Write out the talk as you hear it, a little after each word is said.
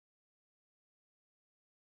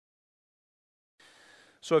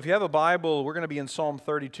So if you have a Bible, we're going to be in Psalm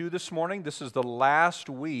 32 this morning. This is the last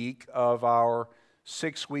week of our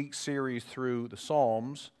 6-week series through the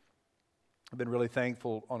Psalms. I've been really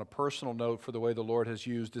thankful on a personal note for the way the Lord has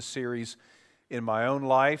used this series in my own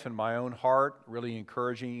life and my own heart, really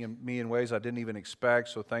encouraging me in ways I didn't even expect,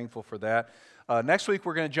 so thankful for that. Next week,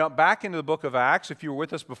 we're going to jump back into the book of Acts. If you were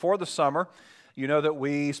with us before the summer, you know that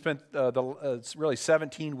we spent really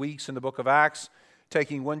 17 weeks in the book of Acts,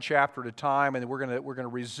 taking one chapter at a time, and we're going to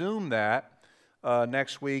resume that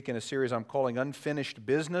next week in a series I'm calling Unfinished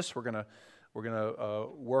Business. We're going to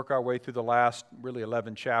work our way through the last really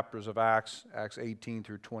 11 chapters of Acts 18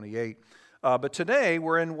 through 28. But today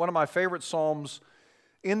we're in one of my favorite psalms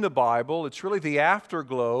in the Bible. It's really the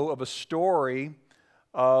afterglow of a story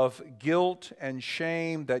of guilt and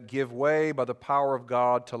shame that give way by the power of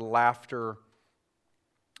God to laughter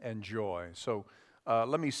and joy. So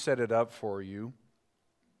let me set it up for you.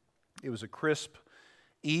 It was a crisp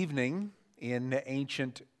evening in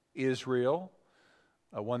ancient Israel,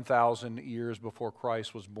 1,000 years before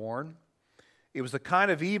Christ was born. It was the kind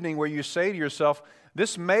of evening where you say to yourself,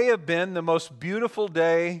 this may have been the most beautiful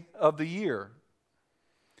day of the year.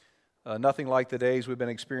 Nothing like the days we've been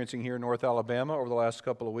experiencing here in North Alabama over the last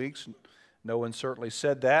couple of weeks. No one certainly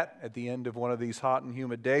said that at the end of one of these hot and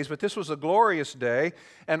humid days, but this was a glorious day.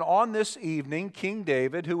 And on this evening, King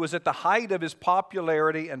David, who was at the height of his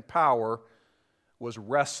popularity and power, was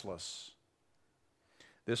restless.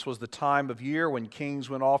 This was the time of year when kings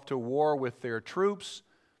went off to war with their troops,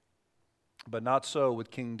 but not so with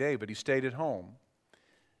King David. He stayed at home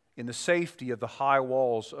in the safety of the high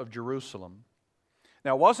walls of Jerusalem.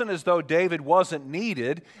 Now, it wasn't as though David wasn't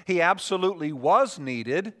needed. He absolutely was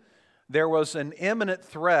needed. There was an imminent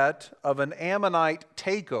threat of an Ammonite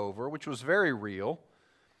takeover, which was very real.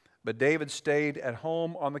 But David stayed at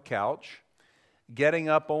home on the couch, getting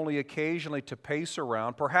up only occasionally to pace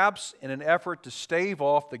around, perhaps in an effort to stave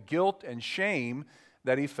off the guilt and shame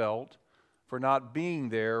that he felt for not being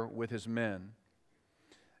there with his men.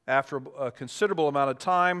 After a considerable amount of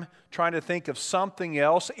time trying to think of something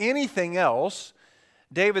else, anything else,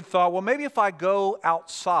 David thought, well, maybe if I go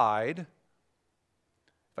outside,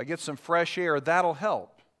 if I get some fresh air, that'll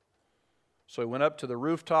help. So he went up to the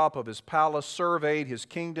rooftop of his palace, surveyed his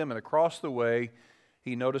kingdom, and across the way,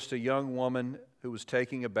 he noticed a young woman who was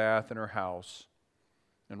taking a bath in her house.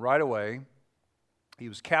 And right away, he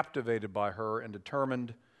was captivated by her and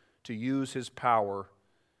determined to use his power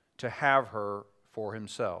to have her for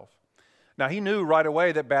himself. Now, he knew right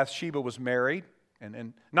away that Bathsheba was married,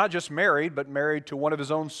 and not just married, but married to one of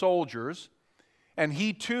his own soldiers. And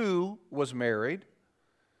he too was married,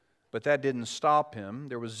 but that didn't stop him.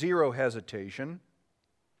 There was zero hesitation.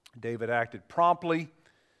 David acted promptly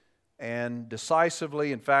and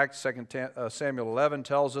decisively. In fact, 2 Samuel 11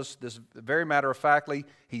 tells us this very matter-of-factly.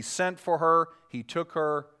 He sent for her, he took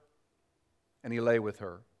her, and he lay with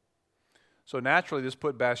her. So naturally, this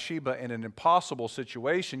put Bathsheba in an impossible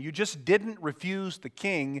situation. You just didn't refuse the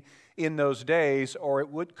king in those days, or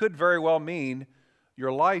it could very well mean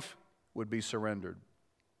your life would be surrendered.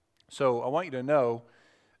 So I want you to know,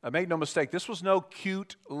 make no mistake, this was no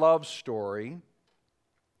cute love story.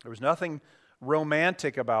 There was nothing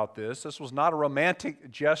romantic about this. This was not a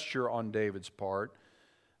romantic gesture on David's part,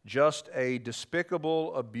 just a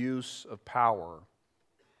despicable abuse of power.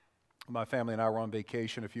 My family and I were on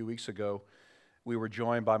vacation a few weeks ago. We were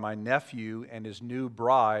joined by my nephew and his new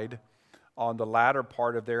bride on the latter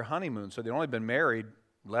part of their honeymoon. So they'd only been married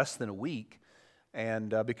less than a week.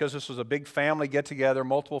 And because this was a big family get-together,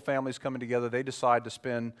 multiple families coming together, they decided to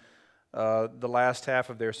spend the last half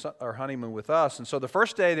of their honeymoon with us. And so the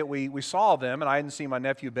first day that we saw them, and I hadn't seen my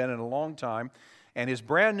nephew Ben in a long time, and his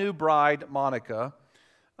brand new bride, Monica,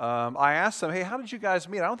 I asked them, hey, how did you guys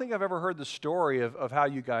meet? I don't think I've ever heard the story of how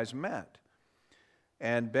you guys met.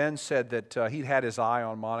 And Ben said that he'd had his eye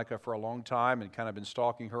on Monica for a long time and kind of been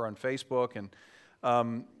stalking her on Facebook.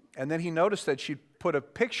 And then he noticed that she'd put a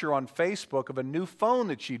picture on Facebook of a new phone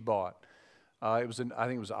that she'd bought. I think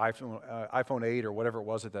it was iPhone 8 or whatever it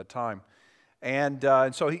was at that time. And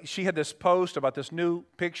so she had this post about this new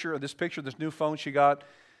picture, this new phone she got.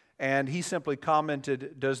 And he simply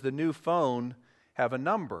commented, does the new phone have a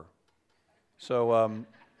number? So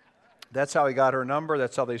that's how he got her number.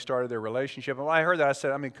 That's how they started their relationship. And when I heard that, I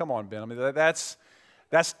said, come on, Ben. That's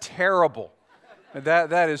terrible.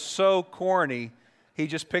 That is so corny. He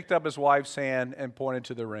just picked up his wife's hand and pointed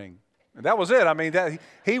to the ring. And that was it.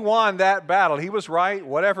 He won that battle. He was right.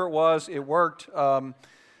 Whatever it was, it worked.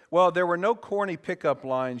 Well, there were no corny pickup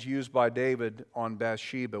lines used by David on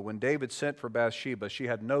Bathsheba. When David sent for Bathsheba, she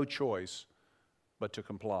had no choice but to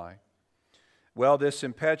comply. Well, this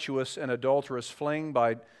impetuous and adulterous fling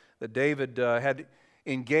that David had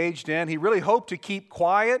engaged in, he really hoped to keep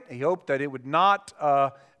quiet. He hoped that it would not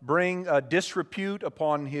bring disrepute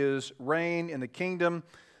upon his reign in the kingdom.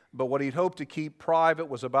 But what he'd hoped to keep private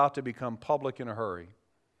was about to become public in a hurry.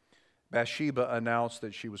 Bathsheba announced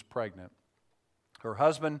that she was pregnant. Her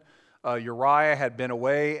husband, Uriah, had been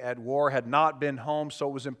away at war, had not been home, so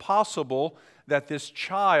it was impossible that this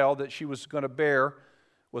child that she was going to bear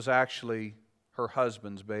was actually her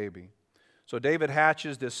husband's baby. So David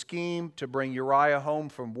hatches this scheme to bring Uriah home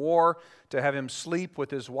from war, to have him sleep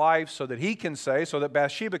with his wife so that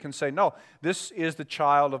Bathsheba can say, no, this is the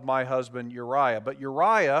child of my husband Uriah. But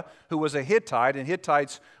Uriah, who was a Hittite, and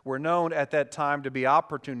Hittites were known at that time to be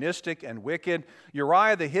opportunistic and wicked,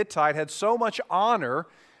 Uriah the Hittite had so much honor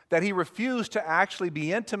that he refused to actually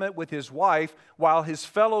be intimate with his wife while his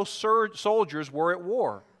fellow soldiers were at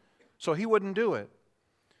war. So he wouldn't do it.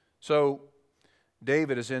 So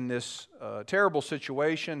David is in this terrible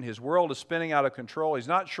situation. His world is spinning out of control. He's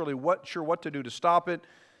not sure what to do to stop it.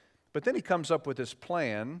 But then he comes up with this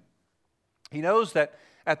plan. He knows that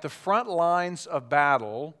at the front lines of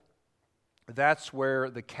battle, that's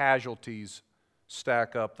where the casualties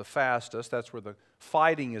stack up the fastest. That's where the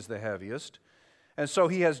fighting is the heaviest. And so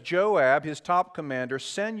he has Joab, his top commander,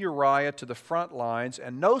 send Uriah to the front lines.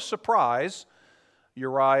 And no surprise,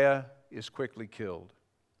 Uriah is quickly killed.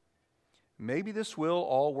 Maybe this will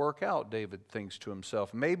all work out, David thinks to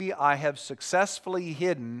himself. Maybe I have successfully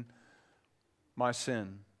hidden my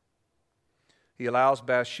sin. He allows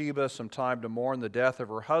Bathsheba some time to mourn the death of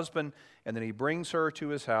her husband, and then he brings her to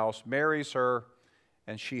his house, marries her,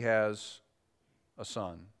 and she has a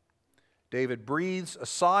son. David breathes a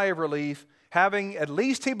sigh of relief, having, at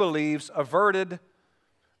least he believes, averted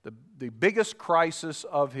the biggest crisis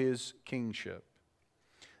of his kingship.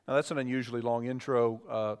 Now that's an unusually long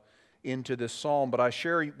intro into this psalm, but I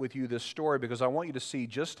share with you this story because I want you to see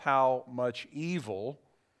just how much evil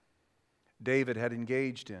David had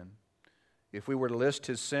engaged in. If we were to list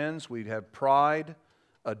his sins, we'd have pride,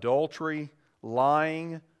 adultery,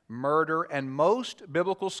 lying, murder, and most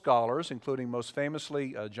biblical scholars, including most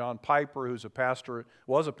famously John Piper,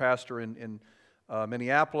 was a pastor in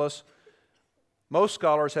Minneapolis, most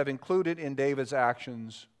scholars have included in David's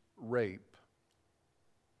actions rape.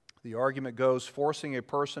 The argument goes, forcing a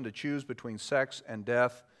person to choose between sex and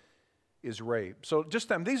death is rape. So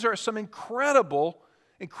these are some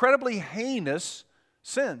incredibly heinous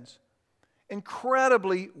sins.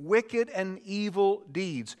 Incredibly wicked and evil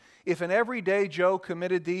deeds. If an everyday Joe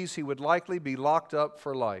committed these, he would likely be locked up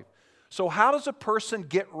for life. So how does a person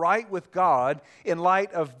get right with God in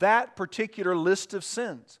light of that particular list of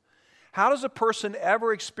sins? How does a person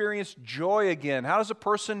ever experience joy again? How does a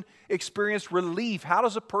person experience relief? How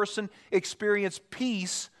does a person experience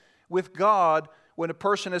peace with God when a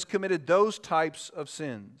person has committed those types of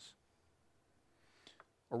sins?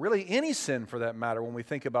 Or really any sin for that matter when we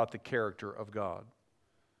think about the character of God.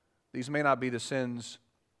 These may not be the sins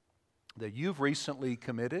that you've recently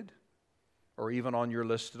committed or even on your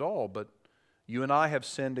list at all, but you and I have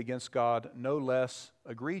sinned against God no less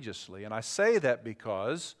egregiously. And I say that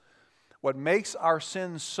because what makes our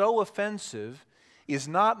sins so offensive is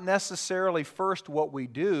not necessarily first what we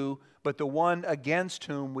do, but the one against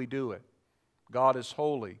whom we do it. God is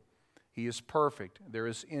holy. He is perfect. There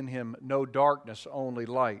is in Him no darkness, only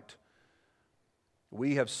light.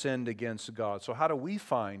 We have sinned against God. So how do we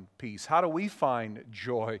find peace? How do we find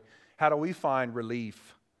joy? How do we find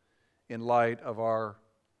relief in light of our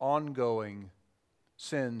ongoing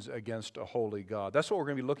sins against a holy God? That's what we're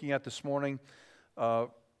going to be looking at this morning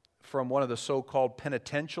from one of the so-called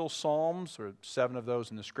penitential psalms. There are 7 of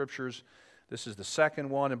those in the Scriptures. This is the second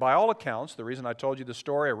one. And by all accounts, the reason I told you the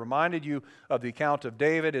story, I reminded you of the account of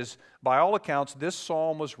David, is by all accounts, this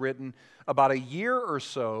psalm was written about a year or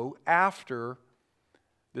so after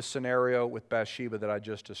this scenario with Bathsheba that I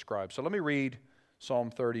just described. So let me read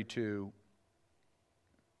Psalm 32.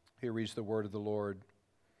 Here reads the word of the Lord.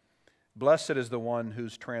 Blessed is the one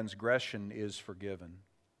whose transgression is forgiven,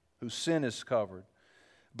 whose sin is covered.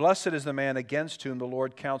 Blessed is the man against whom the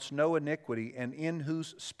Lord counts no iniquity, and in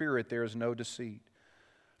whose spirit there is no deceit.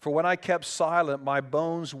 For when I kept silent, my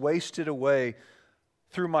bones wasted away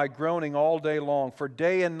through my groaning all day long. For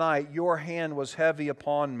day and night your hand was heavy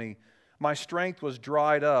upon me. My strength was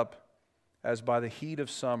dried up as by the heat of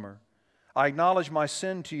summer. I acknowledged my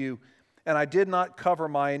sin to you, and I did not cover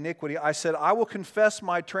my iniquity. I said, I will confess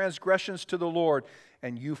my transgressions to the Lord,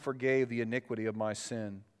 and you forgave the iniquity of my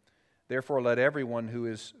sin. Therefore, let everyone who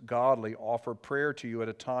is godly offer prayer to you at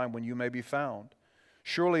a time when you may be found.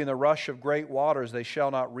 Surely in the rush of great waters they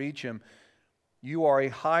shall not reach him. You are a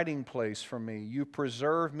hiding place for me. You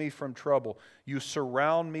preserve me from trouble. You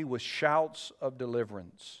surround me with shouts of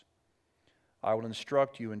deliverance. I will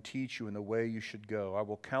instruct you and teach you in the way you should go. I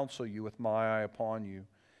will counsel you with my eye upon you.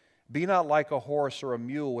 Be not like a horse or a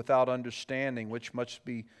mule without understanding, which must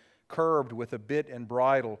be curbed with a bit and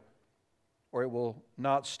bridle, or it will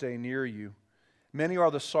not stay near you. Many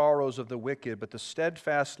are the sorrows of the wicked, but the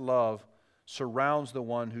steadfast love surrounds the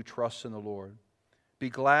one who trusts in the Lord. Be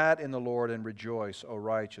glad in the Lord and rejoice, O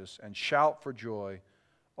righteous, and shout for joy,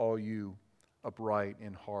 all you upright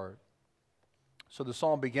in heart. So the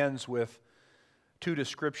psalm begins with two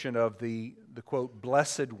description of the quote,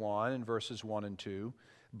 blessed one in verses 1 and 2.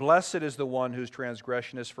 Blessed is the one whose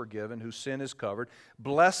transgression is forgiven, whose sin is covered.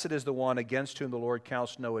 Blessed is the one against whom the Lord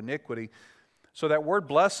counts no iniquity. So that word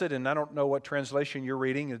blessed, and I don't know what translation you're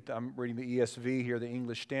reading. I'm reading the ESV here, the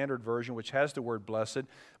English Standard Version, which has the word blessed.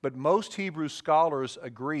 But most Hebrew scholars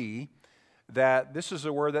agree that this is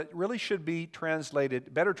a word that really should be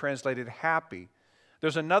translated, better translated, happy.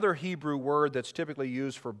 There's another Hebrew word that's typically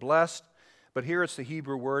used for blessed, but here it's the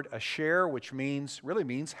Hebrew word asher, which really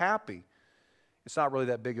means happy. It's not really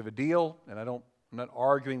that big of a deal, and I'm not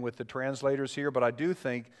arguing with the translators here, but I do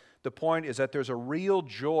think the point is that there's a real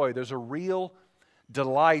joy, there's a real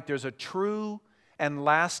delight, there's a true and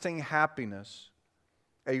lasting happiness,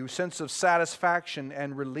 a sense of satisfaction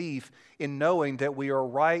and relief in knowing that we are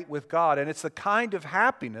right with God. And it's the kind of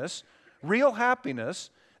happiness, real happiness,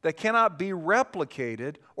 that cannot be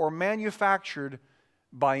replicated or manufactured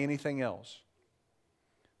by anything else.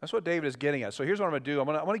 That's what David is getting at. So here's what I'm going to do. I'm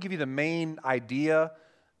going to give you the main idea,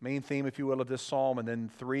 main theme, if you will, of this psalm, and then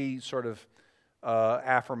three sort of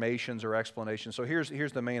affirmations or explanations. So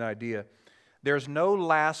here's the main idea. There's no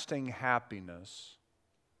lasting happiness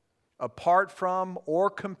apart from or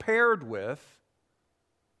compared with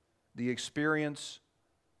the experience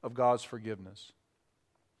of God's forgiveness.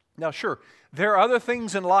 Now, sure, there are other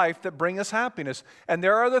things in life that bring us happiness, and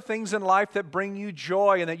there are other things in life that bring you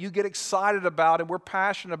joy and that you get excited about and we're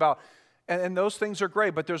passionate about, and those things are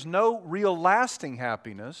great, but there's no real lasting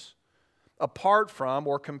happiness apart from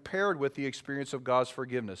or compared with the experience of God's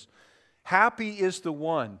forgiveness. Happy is the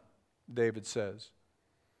one, David says,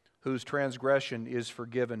 whose transgression is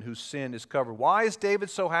forgiven, whose sin is covered. Why is David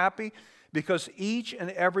so happy? Because each and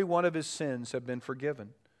every one of his sins have been forgiven,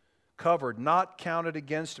 covered, not counted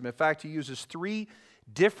against him. In fact, he uses three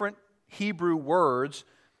different Hebrew words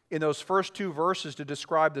in those first two verses to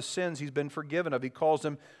describe the sins he's been forgiven of. He calls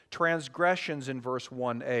them transgressions in verse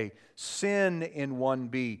 1a, sin in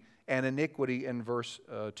 1b, and iniquity in verse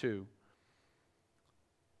 2.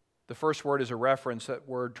 The first word is a reference, that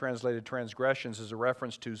word translated transgressions is a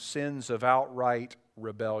reference to sins of outright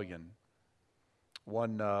rebellion.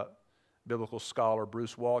 One biblical scholar,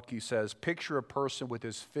 Bruce Waltke, says, picture a person with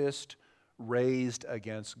his fist raised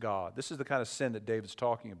against God. This is the kind of sin that David's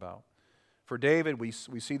talking about. For David, we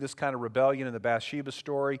see this kind of rebellion in the Bathsheba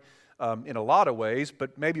story in a lot of ways,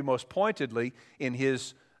 but maybe most pointedly in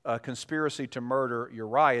his conspiracy to murder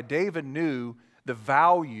Uriah. David knew the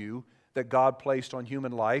value that God placed on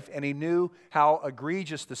human life, and he knew how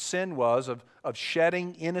egregious the sin was of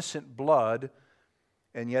shedding innocent blood,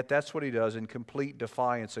 and yet that's what he does in complete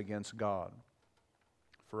defiance against God.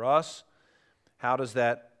 For us, how do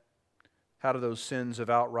those sins of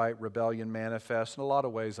outright rebellion manifest? In a lot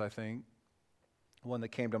of ways, I think. One that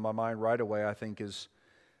came to my mind right away, I think, is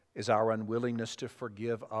our unwillingness to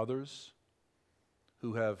forgive others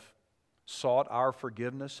who have sought our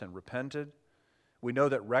forgiveness and repented. We know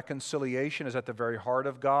that reconciliation is at the very heart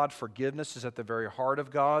of God. Forgiveness is at the very heart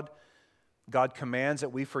of God. God commands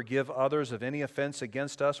that we forgive others of any offense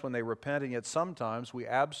against us when they repent, and yet sometimes we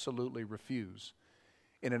absolutely refuse.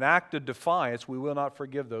 In an act of defiance, we will not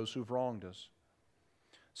forgive those who've wronged us.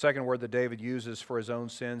 Second word that David uses for his own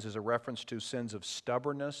sins is a reference to sins of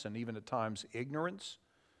stubbornness and even at times ignorance.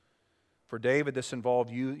 For David, this involved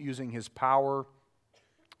using his power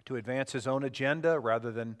to advance his own agenda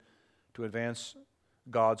rather than to advance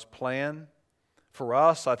God's plan. For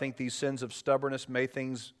us, I think these sins of stubbornness may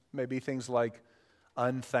be things like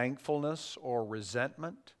unthankfulness or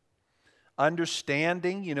resentment.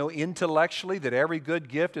 Understanding, intellectually that every good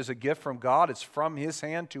gift is a gift from God. It's from His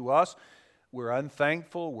hand to us. We're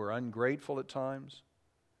unthankful, we're ungrateful at times.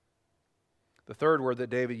 The third word that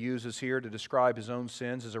David uses here to describe his own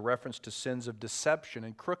sins is a reference to sins of deception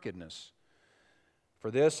and crookedness.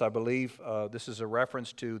 For this, I believe this is a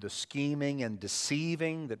reference to the scheming and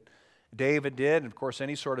deceiving that David did. And of course,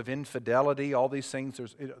 any sort of infidelity, all these things,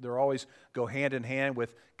 they always go hand in hand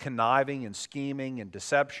with conniving and scheming and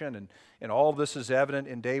deception. And all of this is evident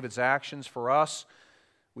in David's actions. For us,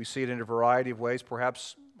 We see it in a variety of ways,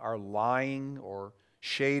 perhaps our lying or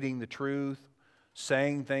shading the truth,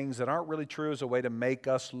 saying things that aren't really true as a way to make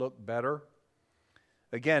us look better.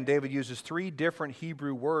 Again, David uses 3 different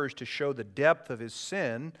Hebrew words to show the depth of his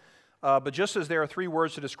sin, but just as there are 3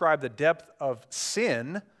 words to describe the depth of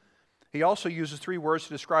sin, he also uses 3 words to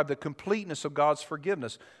describe the completeness of God's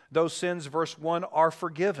forgiveness. Those sins, verse 1, are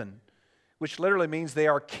forgiven, which literally means they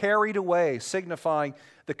are carried away, signifying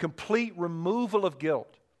the complete removal of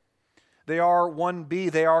guilt. They are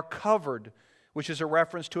 1b, they are covered, which is a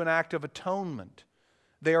reference to an act of atonement.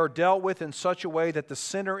 They are dealt with in such a way that the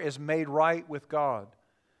sinner is made right with God.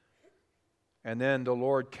 And then the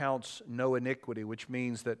Lord counts no iniquity, which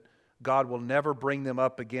means that God will never bring them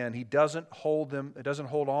up again. He doesn't hold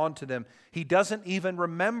on to them. He doesn't even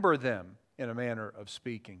remember them, in a manner of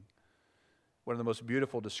speaking. One of the most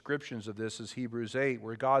beautiful descriptions of this is Hebrews 8,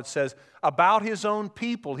 where God says about His own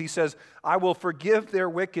people, He says, I will forgive their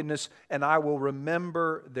wickedness and I will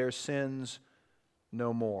remember their sins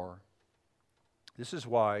no more. This is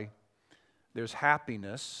why there's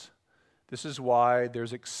happiness. This is why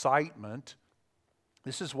there's excitement.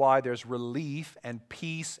 This is why there's relief and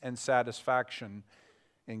peace and satisfaction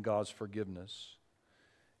in God's forgiveness.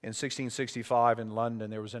 In 1665 in London,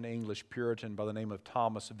 there was an English Puritan by the name of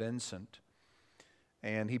Thomas Vincent,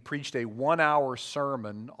 and he preached a 1-hour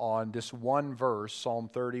sermon on this one verse, Psalm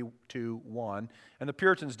 32:1. And the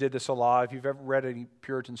Puritans did this a lot. If you've ever read any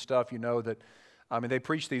Puritan stuff, you know that, they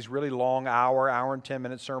preached these really long hour and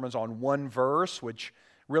 10-minute sermons on one verse, which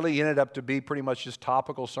really ended up to be pretty much just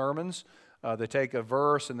topical sermons. They take a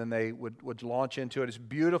verse and then they would launch into it. It's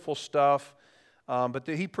beautiful stuff. But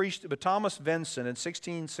Thomas Vincent in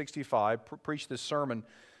 1665 preached this sermon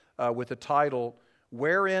with the title,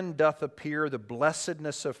 Wherein Doth Appear the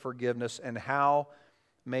Blessedness of Forgiveness, and How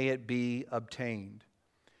May It Be Obtained?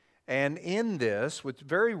 And in this, with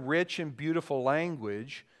very rich and beautiful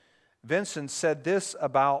language, Vincent said this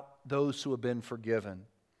about those who have been forgiven.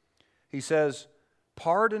 He says,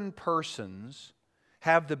 pardoned persons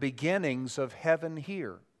have the beginnings of heaven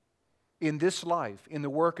here, in this life, in the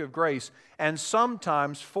work of grace, and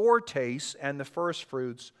sometimes foretastes and the first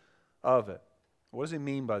fruits of it. What does he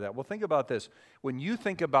mean by that? Well, think about this. When you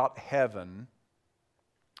think about heaven,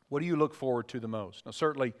 what do you look forward to the most? Now,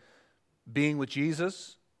 certainly being with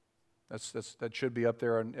Jesus, that should be up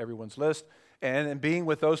there on everyone's list. And being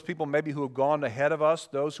with those people maybe who have gone ahead of us,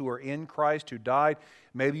 those who are in Christ, who died.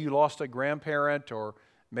 Maybe you lost a grandparent or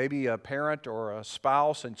maybe a parent or a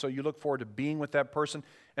spouse, and so you look forward to being with that person.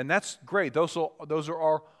 And that's great. Those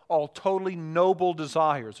are all totally noble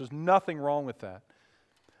desires. There's nothing wrong with that.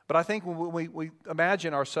 But I think when we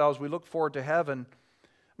imagine ourselves, we look forward to heaven,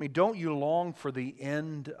 don't you long for the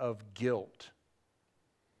end of guilt?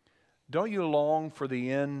 Don't you long for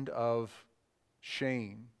the end of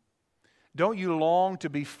shame? Don't you long to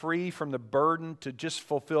be free from the burden to just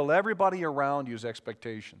fulfill everybody around you's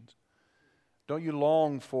expectations? Don't you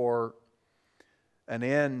long for an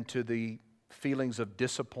end to the feelings of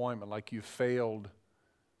disappointment, like you failed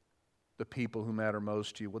the people who matter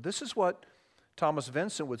most to you? Well, this is what Thomas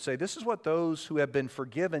Vincent would say. This is what those who have been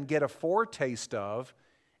forgiven get a foretaste of,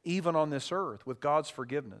 even on this earth, with God's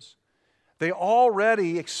forgiveness. They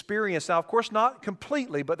already experience, now of course not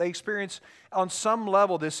completely, but they experience on some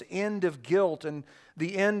level this end of guilt and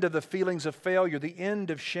the end of the feelings of failure, the end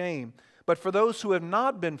of shame. But for those who have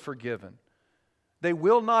not been forgiven, they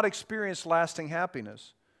will not experience lasting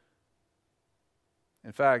happiness.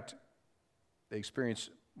 In fact, they experience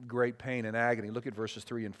great pain and agony. Look at verses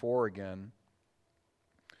 3 and 4 again.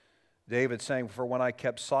 David saying, for when I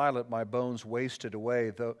kept silent, my bones wasted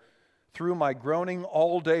away, through my groaning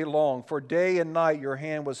all day long. For day and night your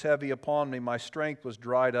hand was heavy upon me. My strength was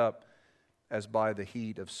dried up as by the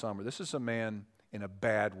heat of summer. This is a man in a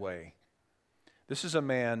bad way. This is a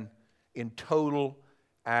man in total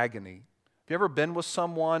agony. Have you ever been with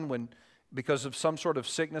someone when, because of some sort of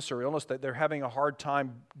sickness or illness, that they're having a hard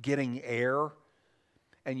time getting air?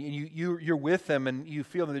 And you're with them and you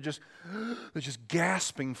feel that they're just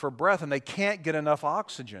gasping for breath and they can't get enough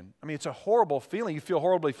oxygen. It's a horrible feeling. You feel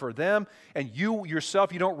horribly for them, and you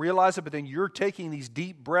yourself, you don't realize it, but then you're taking these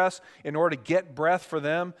deep breaths in order to get breath for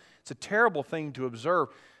them. It's a terrible thing to observe.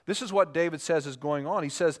 This is what David says is going on. He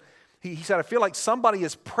said, I feel like somebody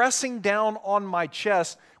is pressing down on my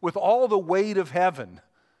chest with all the weight of heaven.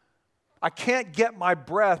 I can't get my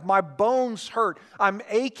breath. My bones hurt. I'm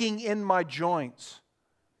aching in my joints.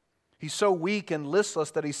 He's so weak and listless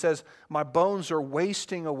that he says, my bones are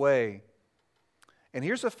wasting away. And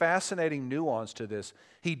here's a fascinating nuance to this.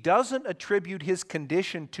 He doesn't attribute his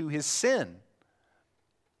condition to his sin.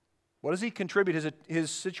 What does he contribute his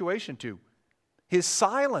situation to? His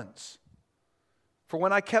silence. For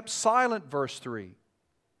when I kept silent, verse 3.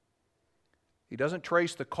 He doesn't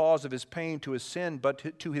trace the cause of his pain to his sin,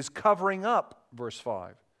 but to his covering up, verse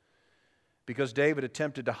 5. Because David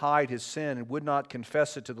attempted to hide his sin and would not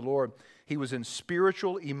confess it to the Lord, he was in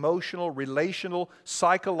spiritual, emotional, relational,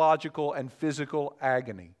 psychological, and physical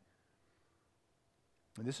agony.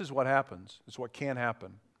 And this is what happens. It's what can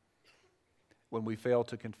happen when we fail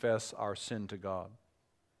to confess our sin to God.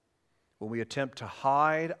 When we attempt to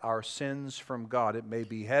hide our sins from God, it may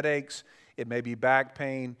be headaches, it may be back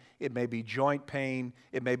pain, it may be joint pain,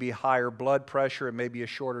 it may be higher blood pressure, it may be a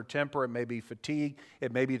shorter temper, it may be fatigue,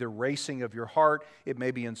 it may be the racing of your heart, it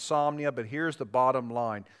may be insomnia, but here's the bottom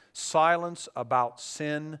line. Silence about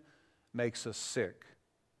sin makes us sick.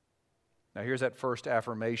 Now here's that first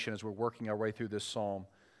affirmation as we're working our way through this psalm.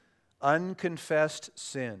 Unconfessed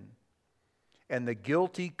sin and the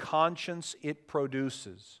guilty conscience it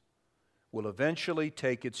produces will eventually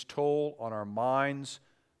take its toll on our minds,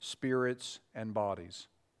 spirits, and bodies.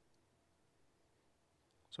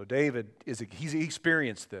 So David, he's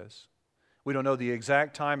experienced this. We don't know the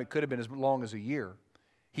exact time. It could have been as long as a year.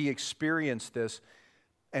 He experienced this,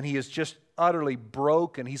 and he is just utterly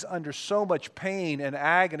broken. He's under so much pain and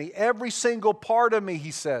agony. Every single part of me,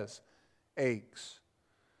 he says, aches.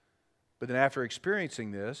 But then after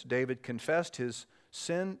experiencing this, David confessed his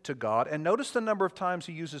sin to God. And notice the number of times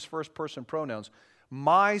he uses first-person pronouns.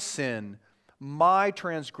 My sin, my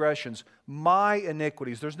transgressions, my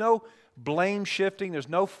iniquities. There's no blame shifting. There's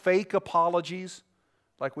no fake apologies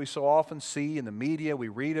like we so often see in the media, we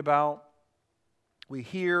read about. We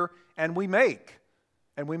hear and we make.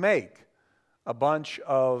 And we make a bunch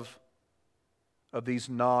of these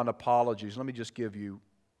non-apologies. Let me just give you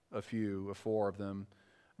four of them.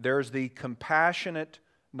 There's the compassionate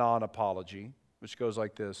non-apology, which goes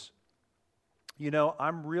like this. You know,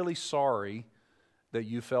 I'm really sorry that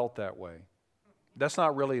you felt that way. That's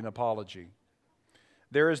not really an apology.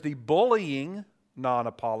 There is the bullying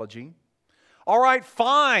non-apology. All right,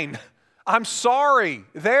 fine. I'm sorry.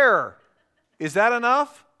 There. Is that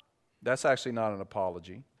enough? That's actually not an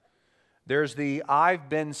apology. There's the I've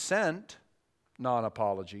been sent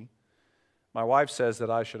non-apology. My wife says that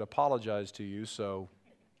I should apologize to you, so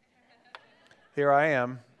here I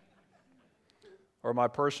am. Or my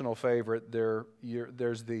personal favorite,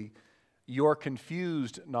 there's the you're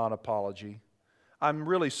confused non-apology. I'm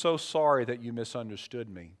really so sorry that you misunderstood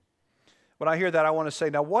me. When I hear that, I want to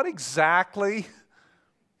say, now what exactly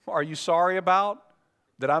are you sorry about?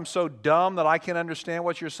 That I'm so dumb that I can't understand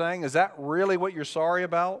what you're saying? Is that really what you're sorry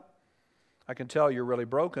about? I can tell you're really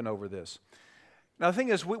broken over this. Now the thing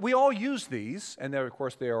is, we all use these, and there, of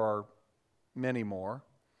course, there are many more.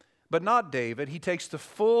 But not David. He takes the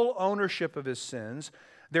full ownership of his sins.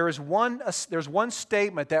 There's one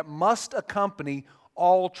statement that must accompany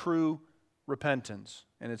all true repentance,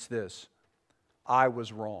 and it's this: I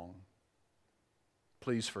was wrong.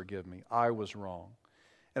 Please forgive me. I was wrong.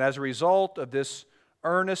 And as a result of this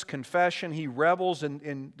earnest confession, he revels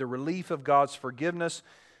in the relief of God's forgiveness.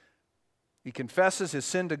 He confesses his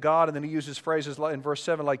sin to God, and then he uses phrases in verse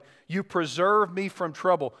 7 like, you preserve me from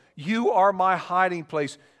trouble. You are my hiding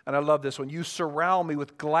place. And I love this one. You surround me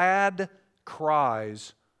with glad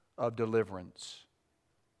cries of deliverance.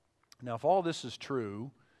 Now, if all this is true,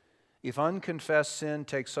 if unconfessed sin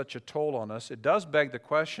takes such a toll on us, it does beg the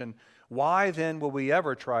question, why then will we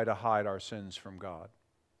ever try to hide our sins from God?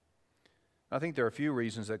 I think there are a few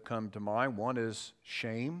reasons that come to mind. One is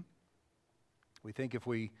shame. We think if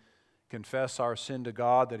we confess our sin to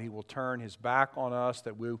God that He will turn His back on us,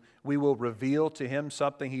 that we will reveal to Him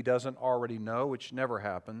something He doesn't already know, which never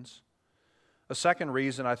happens. A second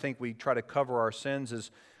reason I think we try to cover our sins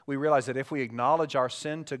is we realize that if we acknowledge our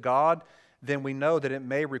sin to God, then we know that it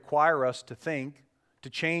may require us to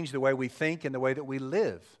change the way we think and the way that we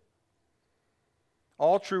live.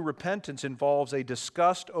 All true repentance involves a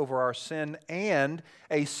disgust over our sin and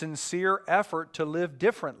a sincere effort to live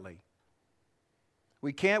differently.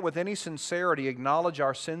 We can't with any sincerity acknowledge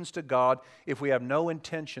our sins to God if we have no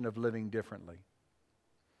intention of living differently.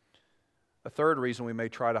 A third reason we may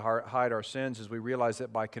try to hide our sins is we realize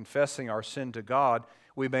that by confessing our sin to God,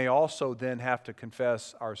 we may also then have to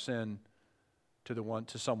confess our sin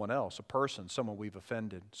to someone else, a person, someone we've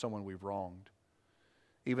offended, someone we've wronged.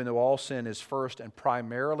 Even though all sin is first and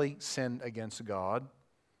primarily sin against God,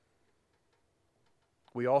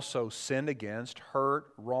 we also sin against, hurt,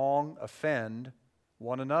 wrong, offend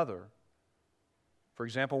one another. For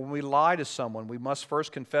example, when we lie to someone, we must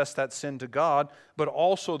first confess that sin to God, but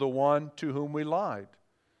also the one to whom we lied.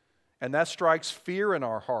 And that strikes fear in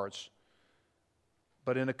our hearts.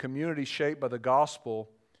 But in a community shaped by the gospel,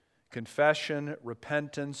 confession,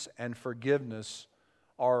 repentance, and forgiveness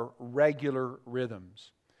are regular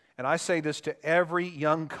rhythms. And I say this to every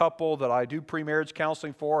young couple that I do pre-marriage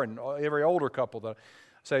counseling for, and every older couple that I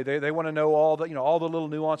say they want to know all the little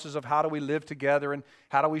nuances of how do we live together, and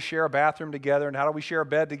how do we share a bathroom together, and how do we share a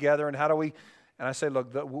bed together, and how do we... And I say,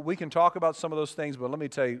 look, we can talk about some of those things, but let me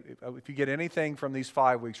tell you, if you get anything from these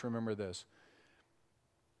 5 weeks, remember this.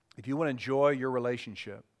 If you want to enjoy your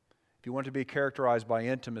relationship, if you want to be characterized by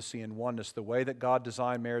intimacy and oneness, the way that God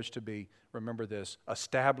designed marriage to be, remember this: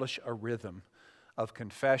 establish a rhythm of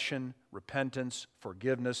confession, repentance,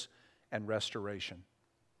 forgiveness, and restoration.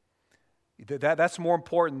 That's more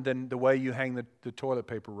important than the way you hang the toilet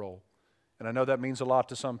paper roll. And I know that means a lot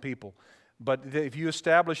to some people. But if you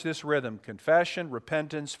establish this rhythm, confession,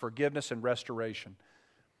 repentance, forgiveness, and restoration,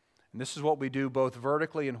 and this is what we do both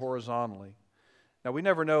vertically and horizontally. Now, we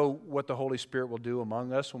never know what the Holy Spirit will do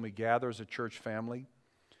among us when we gather as a church family.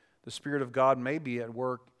 The Spirit of God may be at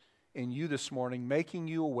work in you this morning, making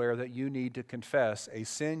you aware that you need to confess a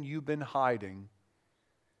sin you've been hiding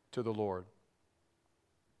to the Lord.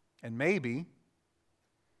 And maybe,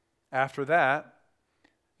 after that,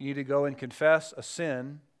 you need to go and confess a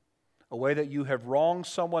sin, a way that you have wronged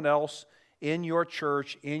someone else in your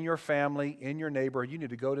church, in your family, in your neighborhood. You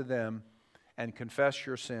need to go to them and confess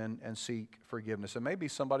your sin and seek forgiveness. It may be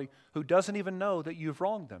somebody who doesn't even know that you've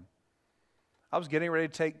wronged them. I was getting ready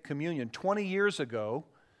to take communion 20 years ago,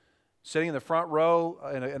 sitting in the front row,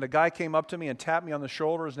 and a guy came up to me and tapped me on the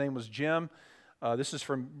shoulder. His name was Jim. This is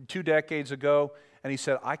from 2 decades ago. And he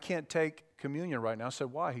said, I can't take communion right now. I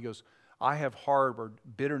said, why? He goes, I have harbored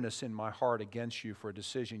bitterness in my heart against you for a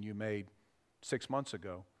decision you made 6 months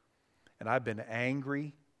ago. And I've been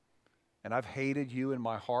angry, and I've hated you in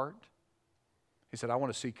my heart. He said, I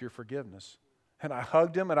want to seek your forgiveness. And I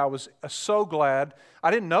hugged him, and I was so glad.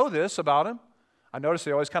 I didn't know this about him. I noticed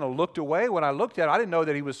he always kind of looked away when I looked at him. I didn't know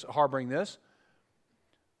that he was harboring this.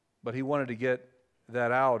 But he wanted to get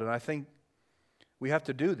that out, and I think we have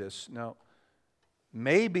to do this. Now,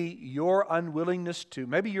 maybe your unwillingness to,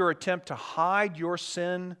 maybe your attempt to hide your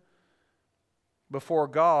sin before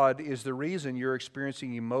God is the reason you're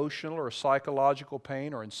experiencing emotional or psychological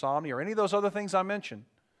pain or insomnia or any of those other things I mentioned.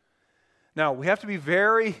 Now, we have to be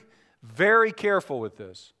very, very careful with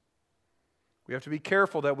this. We have to be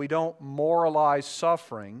careful that we don't moralize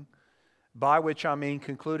suffering, by which I mean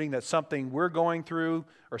concluding that something we're going through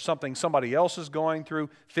or something somebody else is going through,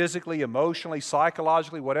 physically, emotionally,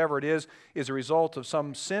 psychologically, whatever it is a result of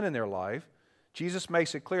some sin in their life. Jesus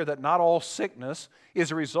makes it clear that not all sickness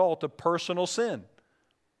is a result of personal sin.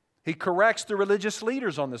 He corrects the religious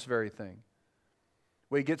leaders on this very thing.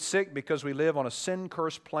 We get sick because we live on a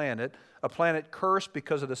sin-cursed planet, a planet cursed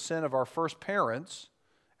because of the sin of our first parents,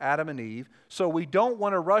 Adam and Eve. So we don't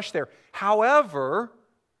want to rush there. However,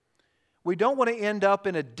 we don't want to end up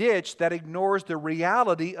in a ditch that ignores the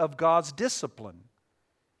reality of God's discipline.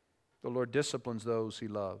 The Lord disciplines those He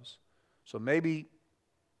loves. So maybe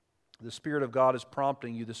the Spirit of God is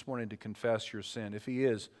prompting you this morning to confess your sin. If He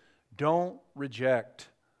is, don't reject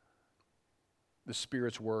the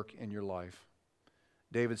Spirit's work in your life.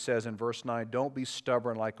 David says in verse 9, don't be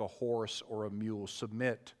stubborn like a horse or a mule.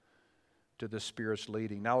 Submit to the Spirit's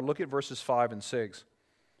leading. Now look at verses 5 and 6.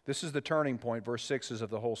 This is the turning point. Verse 6 is of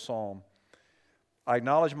the whole psalm. I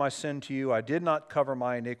acknowledge my sin to you. I did not cover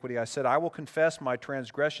my iniquity. I said, I will confess my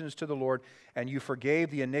transgressions to the Lord, and you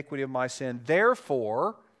forgave the iniquity of my sin.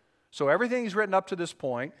 Therefore, so everything is written up to this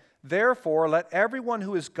point, therefore, let everyone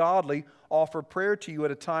who is godly offer prayer to you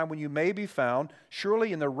at a time when you may be found.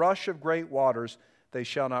 Surely in the rush of great waters they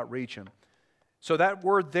shall not reach him. So that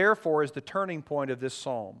word therefore is the turning point of this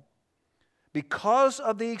psalm. Because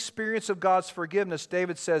of the experience of God's forgiveness,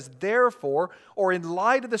 David says, therefore, or in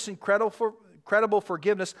light of this incredible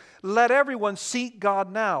forgiveness, let everyone seek God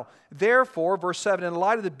now. Therefore, verse 7, in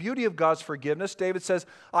light of the beauty of God's forgiveness, David says,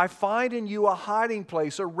 I find in you a hiding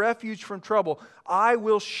place, a refuge from trouble. I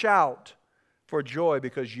will shout for joy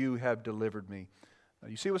because you have delivered me. Now,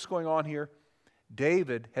 you see what's going on here?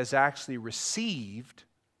 David has actually received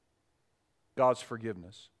God's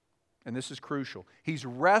forgiveness. And this is crucial. He's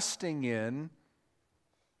resting in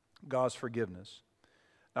God's forgiveness.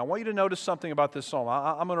 Now, I want you to notice something about this psalm.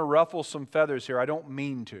 I'm going to ruffle some feathers here. I don't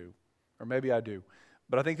mean to, or maybe I do,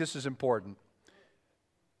 but I think this is important.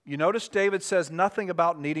 You notice David says nothing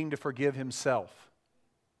about needing to forgive himself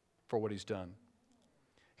for what he's done.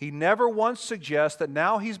 He never once suggests that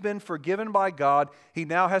now he's been forgiven by God, he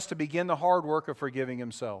now has to begin the hard work of forgiving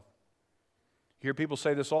himself. You hear people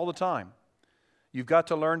say this all the time. You've got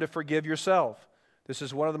to learn to forgive yourself. This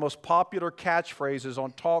is one of the most popular catchphrases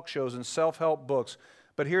on talk shows and self-help books.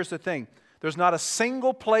 But here's the thing. There's not a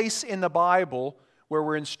single place in the Bible where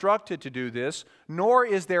we're instructed to do this, nor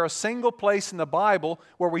is there a single place in the Bible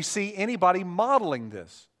where we see anybody modeling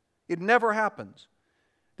this. It never happens.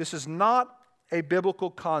 This is not a biblical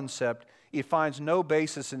concept. It finds no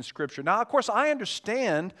basis in Scripture. Now, of course, I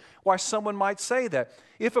understand why someone might say that.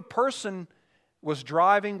 If a person was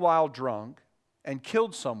driving while drunk and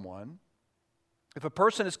killed someone, if a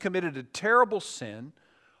person has committed a terrible sin,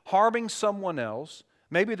 harming someone else,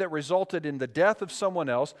 maybe that resulted in the death of someone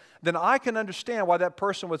else, then I can understand why that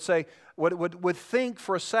person would say, would think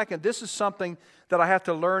for a second, this is something that I have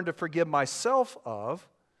to learn to forgive myself of.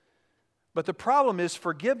 But the problem is,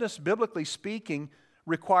 forgiveness, biblically speaking,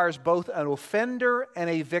 requires both an offender and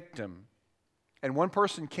a victim. And one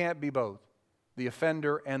person can't be both, the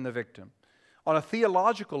offender and the victim. On a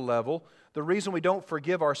theological level, the reason we don't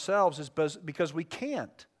forgive ourselves is because we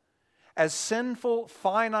can't. As sinful,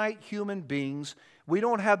 finite human beings, we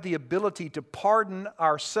don't have the ability to pardon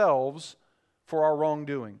ourselves for our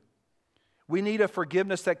wrongdoing. We need a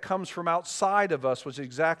forgiveness that comes from outside of us, which is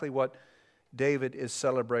exactly what David is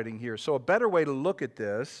celebrating here. So a better way to look at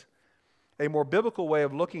this, a more biblical way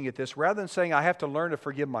of looking at this, rather than saying I have to learn to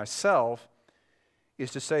forgive myself,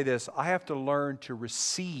 is to say this: I have to learn to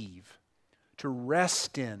receive, to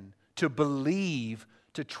rest in, to believe,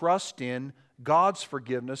 to trust in God's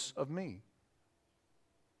forgiveness of me.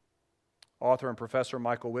 Author and professor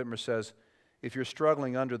Michael Whitmer says, if you're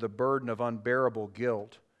struggling under the burden of unbearable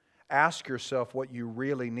guilt, ask yourself what you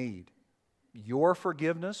really need: your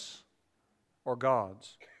forgiveness or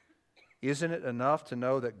God's? Isn't it enough to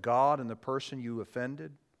know that God and the person you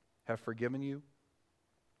offended have forgiven you?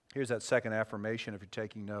 Here's that second affirmation if you're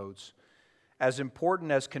taking notes. As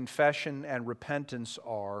important as confession and repentance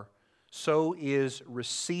are, so is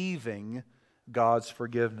receiving God's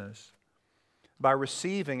forgiveness. By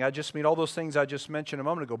receiving, I just mean all those things I just mentioned a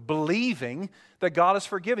moment ago. Believing that God has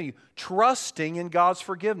forgiven you. Trusting in God's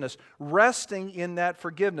forgiveness. Resting in that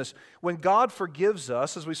forgiveness. When God forgives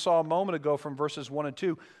us, as we saw a moment ago from verses 1 and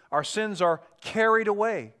 2, our sins are carried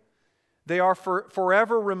away. They are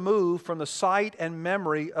forever removed from the sight and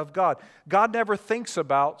memory of God. God never thinks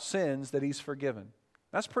about sins that He's forgiven.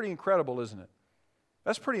 That's pretty incredible, isn't it?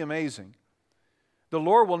 That's pretty amazing. The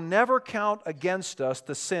Lord will never count against us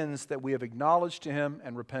the sins that we have acknowledged to Him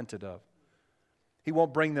and repented of. He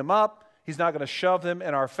won't bring them up. He's not going to shove them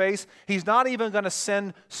in our face. He's not even going to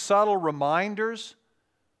send subtle reminders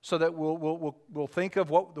so that we'll think of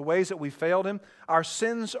the ways that we failed Him. Our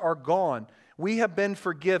sins are gone. We have been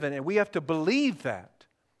forgiven, and we have to believe that.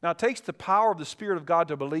 Now, it takes the power of the Spirit of God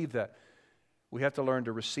to believe that. We have to learn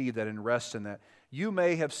to receive that and rest in that. You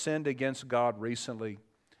may have sinned against God recently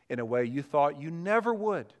in a way you thought you never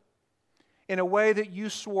would, in a way that you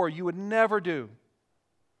swore you would never do.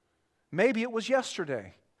 Maybe it was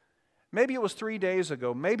yesterday. Maybe it was 3 days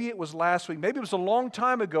ago. Maybe it was last week. Maybe it was a long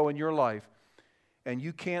time ago in your life, and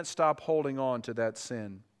you can't stop holding on to that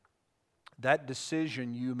sin. That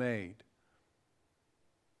decision you made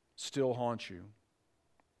still haunts you.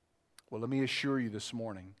 Well, let me assure you this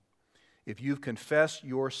morning, if you've confessed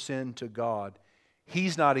your sin to God,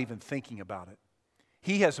 He's not even thinking about it.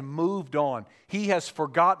 He has moved on. He has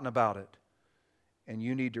forgotten about it. And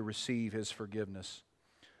you need to receive His forgiveness.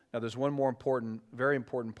 Now there's one more very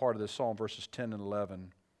important part of this psalm, verses 10 and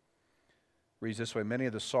 11. It reads this way: many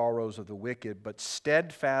of the sorrows of the wicked, but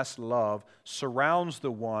steadfast love surrounds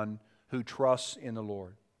the one who trusts in the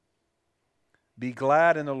Lord. Be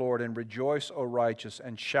glad in the Lord and rejoice, O righteous,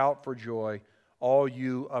 and shout for joy, all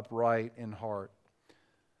you upright in heart.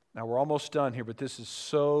 Now, we're almost done here, but this is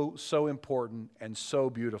so important and so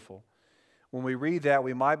beautiful. When we read that,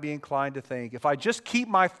 we might be inclined to think, if I just keep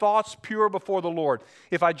my thoughts pure before the Lord,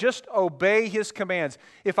 if I just obey His commands,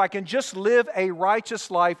 if I can just live a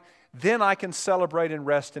righteous life, then I can celebrate and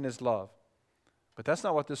rest in His love. But that's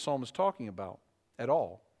not what this psalm is talking about at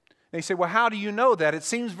all. And you say, well, how do you know that? It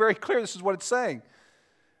seems very clear this is what it's saying.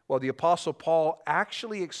 Well, the Apostle Paul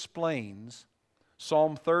actually explains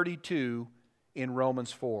Psalm 32 in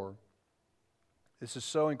Romans 4. This is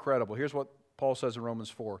so incredible. Here's what Paul says in Romans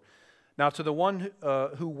 4. Now to the one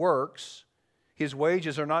who works, his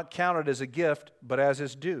wages are not counted as a gift, but as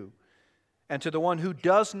his due. And to the one who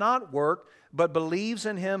does not work, but believes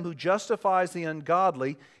in Him who justifies the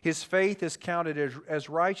ungodly, his faith is counted as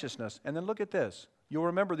righteousness. And then look at this. You'll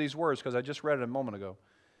remember these words because I just read it a moment ago.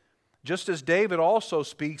 Just as David also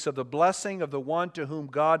speaks of the blessing of the one to whom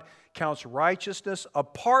God counts righteousness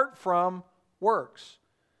apart from works.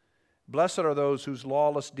 Blessed are those whose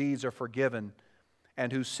lawless deeds are forgiven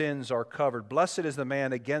and whose sins are covered. Blessed is the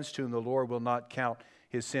man against whom the Lord will not count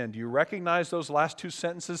his sin. Do you recognize those last two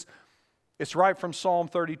sentences? It's right from Psalm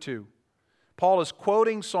 32. Paul is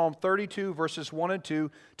quoting Psalm 32, verses 1 and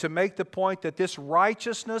 2, to make the point that this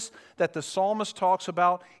righteousness that the psalmist talks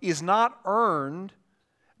about is not earned,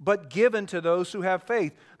 but given to those who have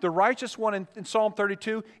faith. The righteous one in Psalm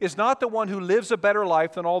 32 is not the one who lives a better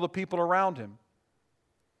life than all the people around him.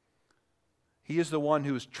 He is the one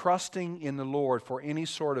who is trusting in the Lord for any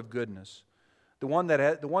sort of goodness. The one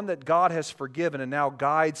that God has forgiven and now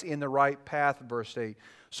guides in the right path, verse 8.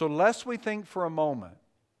 So lest we think for a moment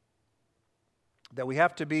that we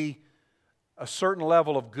have to be a certain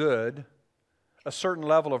level of good, a certain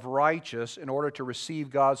level of righteous in order to receive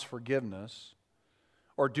God's forgiveness,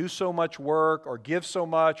 or do so much work, or give so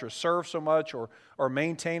much, or serve so much, or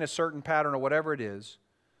maintain a certain pattern, or whatever it is,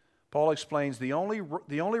 Paul explains the only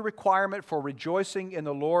requirement for rejoicing in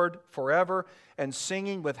the Lord forever and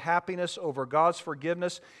singing with happiness over God's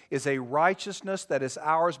forgiveness is a righteousness that is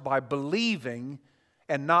ours by believing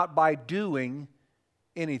and not by doing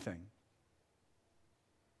anything.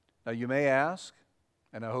 Now you may ask,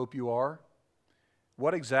 and I hope you are,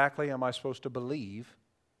 what exactly am I supposed to believe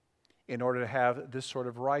in order to have this sort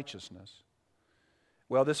of righteousness?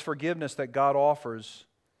 Well, this forgiveness that God offers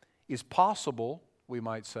is possible, we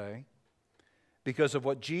might say, because of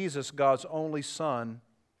what Jesus, God's only Son,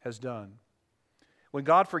 has done. When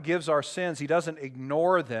God forgives our sins, He doesn't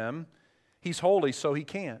ignore them. He's holy, so He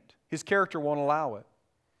can't. His character won't allow it.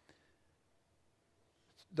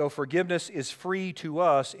 Though forgiveness is free to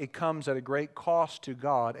us, it comes at a great cost to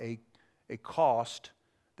God, a cost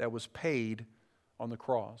that was paid on the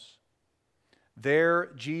cross.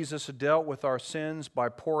 There, Jesus dealt with our sins by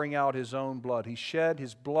pouring out His own blood. He shed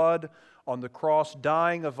His blood on the cross,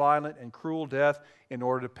 dying a violent and cruel death in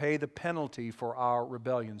order to pay the penalty for our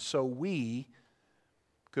rebellion, so we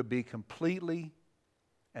could be completely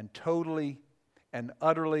and totally and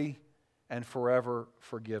utterly and forever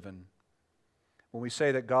forgiven. When we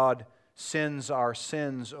say that God sends our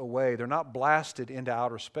sins away, they're not blasted into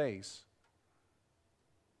outer space.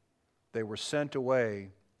 They were sent away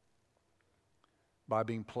by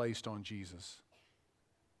being placed on Jesus.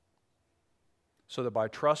 So that by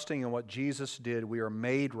trusting in what Jesus did, we are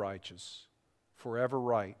made righteous, forever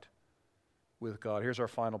right with God. Here's our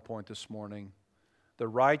final point this morning. The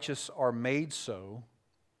righteous are made so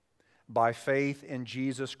by faith in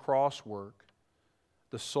Jesus' cross work,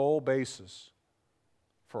 the sole basis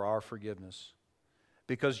for our forgiveness.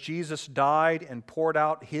 Because Jesus died and poured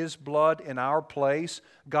out His blood in our place,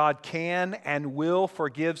 God can and will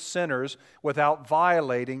forgive sinners without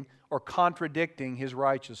violating or contradicting His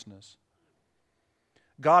righteousness.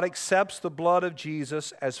 God accepts the blood of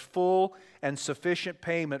Jesus as full and sufficient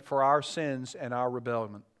payment for our sins and our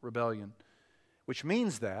rebellion. Which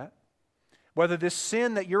means that whether this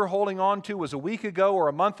sin that you're holding on to was a week ago or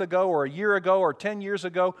a month ago or a year ago or 10 years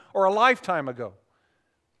ago or a lifetime ago,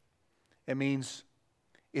 it means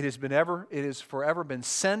it has forever been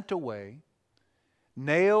sent away,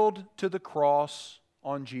 nailed to the cross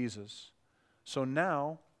on Jesus. So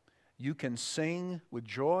now you can sing with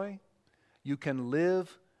joy. You can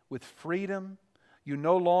live with freedom. You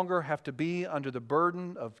no longer have to be under the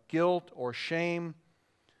burden of guilt or shame.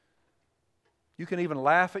 You can even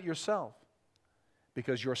laugh at yourself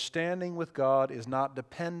because your standing with God is not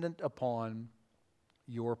dependent upon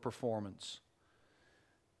your performance.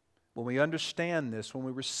 When we understand this, when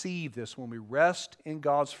we receive this, when we rest in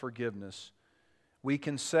God's forgiveness, we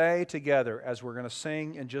can say together, as we're going to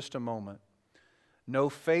sing in just a moment, "No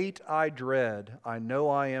fate I dread, I know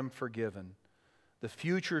I am forgiven. The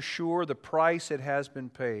future sure, the price it has been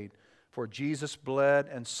paid. For Jesus bled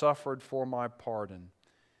and suffered for my pardon,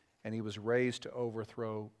 and He was raised to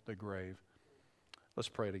overthrow the grave." Let's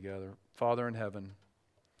pray together. Father in heaven,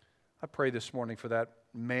 I pray this morning for that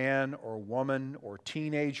man or woman or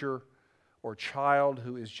teenager or child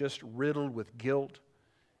who is just riddled with guilt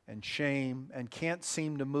and shame and can't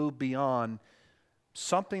seem to move beyond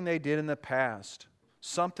something they did in the past,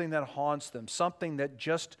 something that haunts them, something that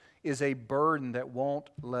just is a burden that won't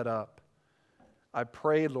let up. I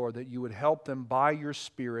pray, Lord, that You would help them by Your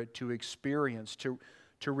Spirit to experience, to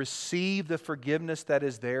receive the forgiveness that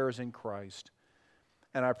is theirs in Christ.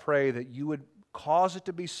 And I pray that You would cause it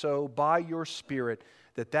to be so by Your Spirit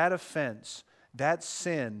that that offense, that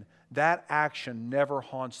sin, that action never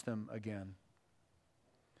haunts them again.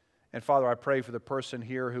 And Father, I pray for the person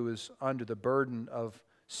here who is under the burden of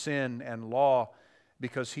sin and law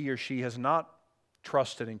because he or she has not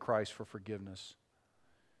trusted in Christ for forgiveness.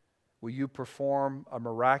 Will You perform a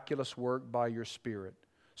miraculous work by Your Spirit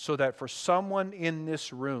so that for someone in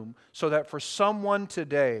this room, so that for someone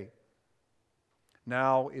today,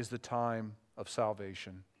 now is the time of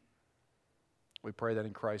salvation. We pray that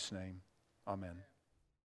in Christ's name. Amen.